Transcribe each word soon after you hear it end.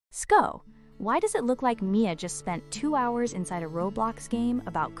Sko, why does it look like Mia just spent 2 hours inside a Roblox game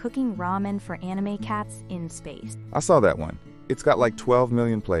about cooking ramen for anime cats in space? I saw that one. It's got like 12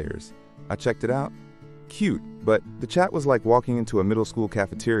 million players. I checked it out. Cute, but the chat was like walking into a middle school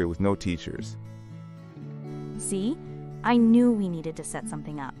cafeteria with no teachers. See? I knew we needed to set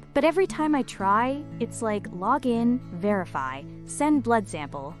something up. But every time I try, it's like log in, verify, send blood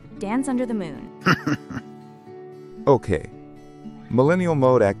sample, dance under the moon. Okay. Millennial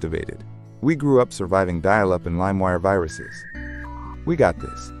mode activated. We grew up surviving dial-up and LimeWire viruses. We got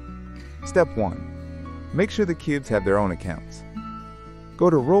this. Step 1. Make sure the kids have their own accounts. Go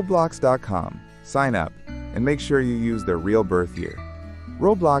to roblox.com, sign up, and make sure you use their real birth year.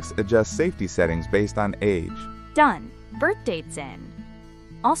 Roblox adjusts safety settings based on age. Done. Birth date's in.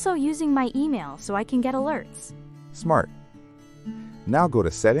 Also using my email so I can get alerts. Smart. Now go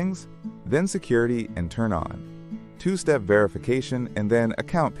to Settings, then Security, and turn on 2-step verification and then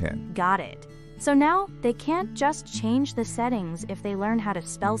account PIN. Got it. So now they can't just change the settings if they learn how to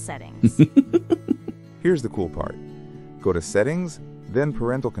spell settings. Here's the cool part. Go to Settings, then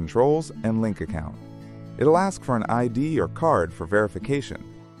Parental Controls and Link Account. It'll ask for an ID or card for verification.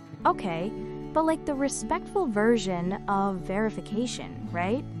 Okay, but like the respectful version of verification,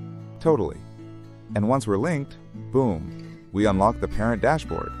 right? Totally. And once we're linked, boom, we unlock the parent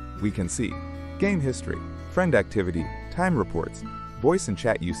dashboard. We can see game history, friend activity, time reports, voice and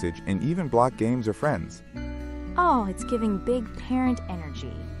chat usage, and even block games or friends. Oh, it's giving big parent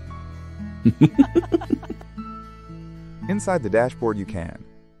energy. Inside the dashboard you can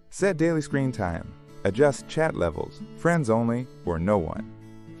set daily screen time, adjust chat levels, friends only or no one,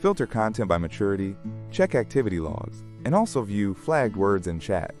 filter content by maturity, check activity logs, and also view flagged words in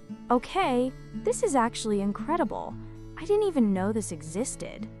chat. Okay, this is actually incredible. I didn't even know this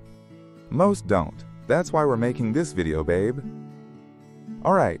existed. Most don't. That's why we're making this video, babe.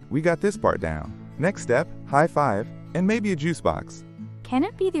 Alright, we got this part down. Next step, high five, and maybe a juice box. Can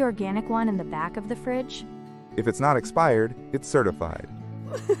it be the organic one in the back of the fridge? If it's not expired, it's certified.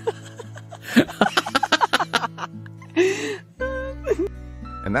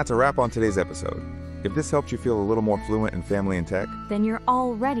 And that's a wrap on today's episode. If this helped you feel a little more fluent in family and tech, then you're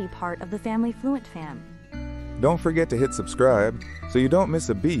already part of the FamilyFluent fam. Don't forget to hit subscribe so you don't miss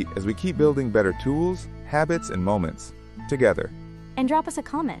a beat as we keep building better tools, habits, and moments together. And drop us a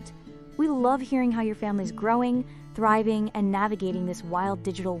comment. We love hearing how your family's growing, thriving, and navigating this wild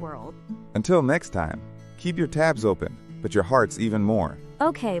digital world. Until next time, keep your tabs open, but your hearts even more.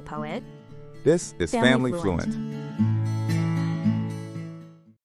 Okay, poet. This is FamilyFluent.